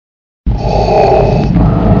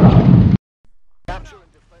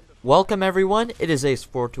Welcome everyone, it is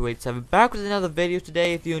Ace4287 back with another video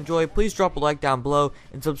today. If you enjoy, please drop a like down below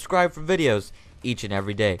and subscribe for videos each and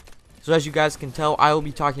every day. So as you guys can tell, I will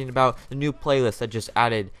be talking about the new playlist that just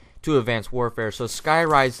added to Advanced Warfare. So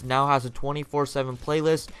Skyrise now has a 24/7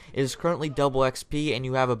 playlist. It is currently double XP, and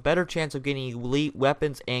you have a better chance of getting elite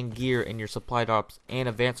weapons and gear in your supply drops and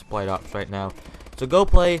advanced supply drops right now. So go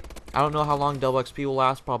play. I don't know how long double XP will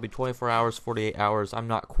last, probably 24 hours, 48 hours. I'm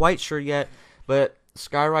not quite sure yet, but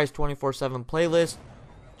Skyrise 24/7 playlist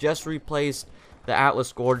just replaced the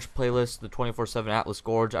Atlas Gorge playlist, the 24/7 Atlas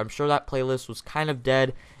Gorge. I'm sure that playlist was kind of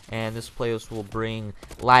dead, and this playlist will bring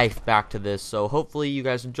life back to this. So hopefully you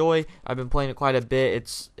guys enjoy. I've been playing it quite a bit.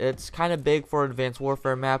 It's kind of big for an Advanced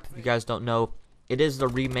Warfare map. If you guys don't know, it is the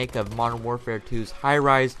remake of Modern Warfare 2's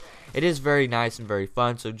Skyrise. It is very nice and very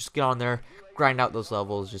fun. So just get on there, grind out those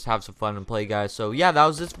levels, just have some fun and play, guys. So yeah, that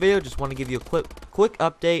was this video. Just want to give you a quick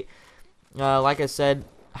update. Like I said,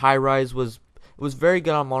 Skyrise was very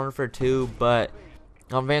good on Modern Warfare 2, but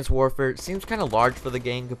on Advanced Warfare, it seems kind of large for the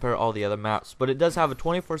game compared to all the other maps. But it does have a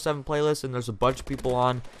 24/7 playlist, and there's a bunch of people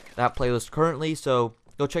on that playlist currently, so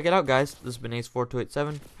go check it out, guys. This has been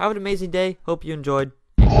Ace4287. Have an amazing day. Hope you enjoyed.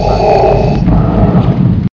 And goodbye.